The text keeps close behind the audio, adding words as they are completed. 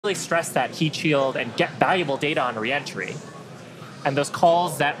really stress that heat shield and get valuable data on reentry. And those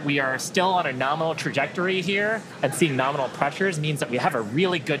calls that we are still on a nominal trajectory here and seeing nominal pressures means that we have a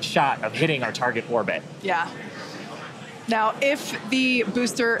really good shot of hitting our target orbit. Yeah. Now, if the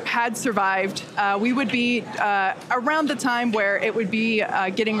booster had survived, we would be around the time where it would be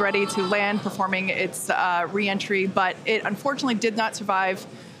getting ready to land, performing its re-entry, but it unfortunately did not survive.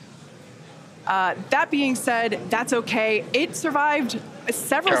 That being said, that's okay. It survived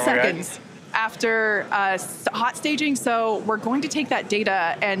several seconds after hot staging, so we're going to take that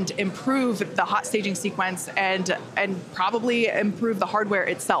data and improve the hot staging sequence and probably improve the hardware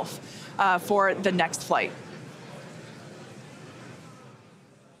itself for the next flight.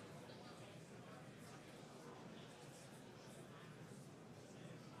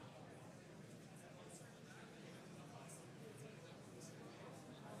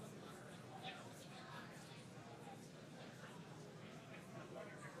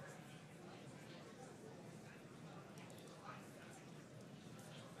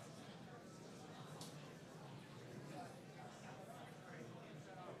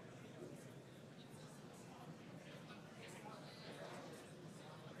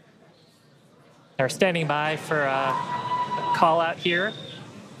 They're standing by for a call out here.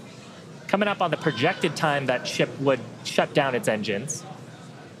 Coming up on the projected time that ship would shut down its engines.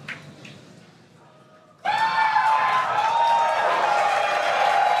 As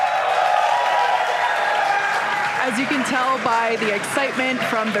you can tell by the excitement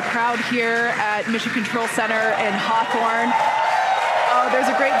from the crowd here at Mission Control Center in Hawthorne, there's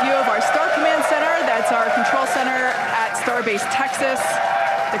a great view of our Star Command Center. That's our control center at Starbase Texas.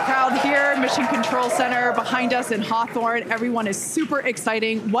 The crowd here, Mission Control Center behind us in Hawthorne. Everyone is super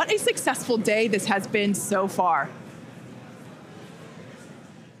exciting. What a successful day this has been so far.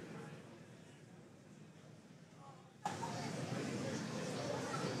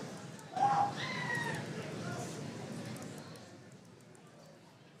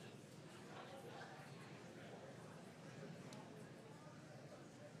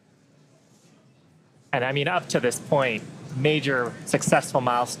 And I mean, up to this point, major successful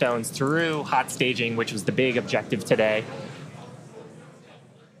milestones through hot staging, which was the big objective today.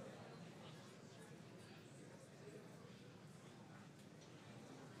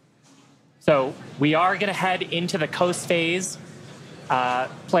 So we are going to head into the coast phase,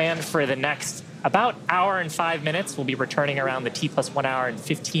 planned for the next about hour and 5 minutes. We'll be returning around the T+1 hour and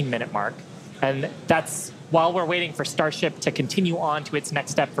 15-minute mark. And that's while we're waiting for Starship to continue on to its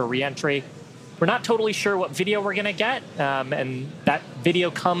next step for reentry. We're not totally sure what video we're going to get, and that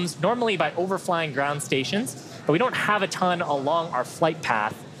video comes normally by overflying ground stations, but we don't have a ton along our flight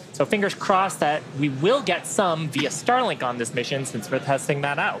path. So fingers crossed that we will get some via Starlink on this mission since we're testing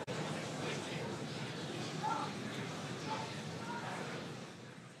that out.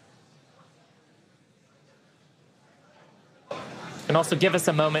 And also give us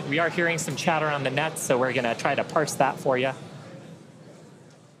a moment. We are hearing some chatter on the net, so we're going to try to parse that for you.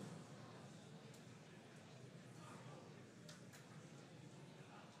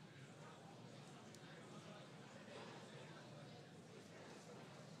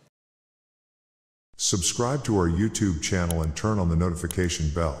 Subscribe to our YouTube channel and turn on the notification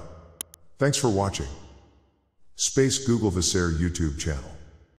bell. Thanks for watching. Space Google Visair YouTube channel.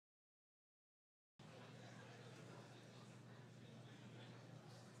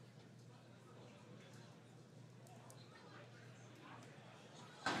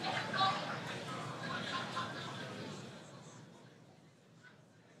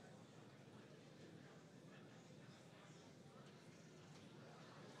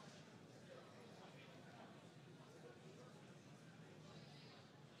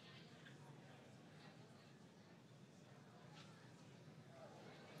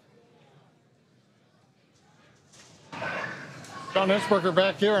 John Innsbrucker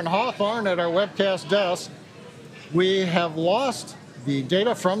back here in Hawthorne at our webcast desk. We have lost the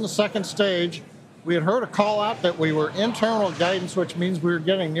data from the second stage. We had heard a call out that we were internal guidance, which means we were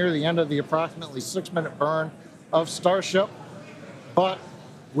getting near the end of the approximately 6-minute burn of Starship. But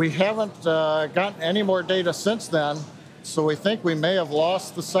we haven't gotten any more data since then, so we think we may have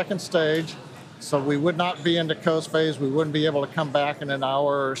lost the second stage. So we would not be into coast phase. We wouldn't be able to come back in an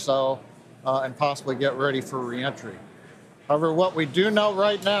hour or so and possibly get ready for reentry. However, what we do know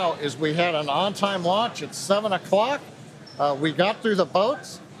right now is we had an on-time launch at 7 o'clock. We got through the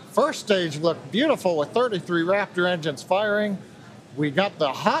boats. First stage looked beautiful with 33 Raptor engines firing. We got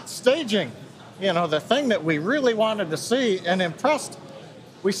the hot staging, you know, the thing that we really wanted to see and impressed.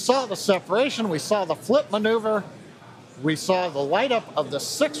 We saw the separation. We saw the flip maneuver. We saw the light up of the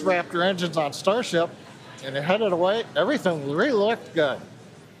 6 Raptor engines on Starship, and it headed away. Everything really looked good.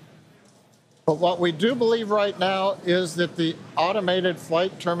 But what we do believe right now is that the automated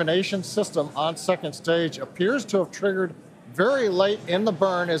flight termination system on second stage appears to have triggered very late in the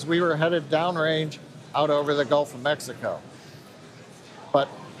burn as we were headed downrange out over the Gulf of Mexico. But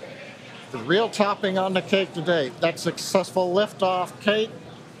the real topping on the cake today, that successful liftoff, Kate,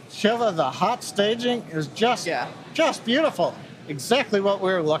 Shiva, the hot staging is just beautiful. Exactly what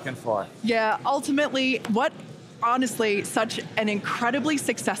we were looking for. Yeah, ultimately, honestly, such an incredibly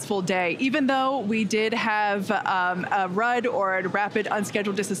successful day. Even though we did have a RUD, or a rapid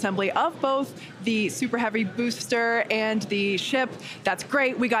unscheduled disassembly, of both the Super Heavy booster and the ship, that's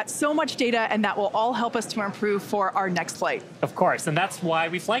great. We got so much data, and that will all help us to improve for our next flight. Of course, and that's why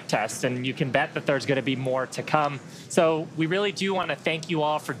we flight test, and you can bet that there's going to be more to come. So we really do want to thank you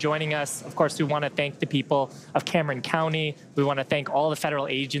all for joining us. Of course, we want to thank the people of Cameron County. We want to thank all the federal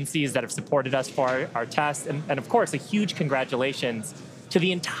agencies that have supported us for our test. And of course, a huge congratulations to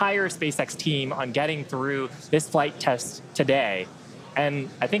the entire SpaceX team on getting through this flight test today. And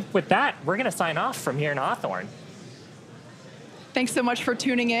I think with that, we're going to sign off from here in Hawthorne. Thanks so much for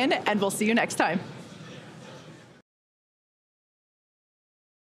tuning in, and we'll see you next time.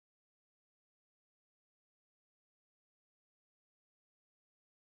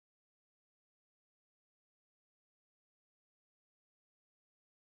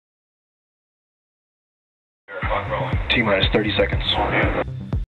 T-minus 30 seconds.